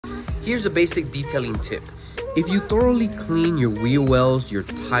Here's a basic detailing tip. If you thoroughly clean your wheel wells, your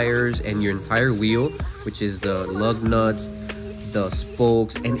tires, and your entire wheel, which is the lug nuts, the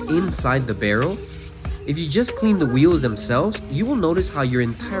spokes, and inside the barrel, if you just clean the wheels themselves, you will notice how your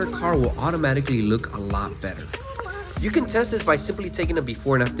entire car will automatically look a lot better. You can test this by simply taking a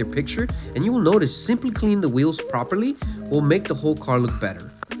before and after picture, and you will notice simply cleaning the wheels properly will make the whole car look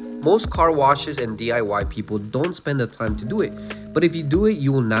better. Most car washes and DIY people don't spend the time to do it, but if you do it,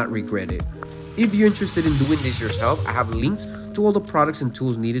 you will not regret it. If you're interested in doing this yourself, I have links to all the products and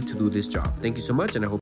tools needed to do this job. Thank you so much, and I hope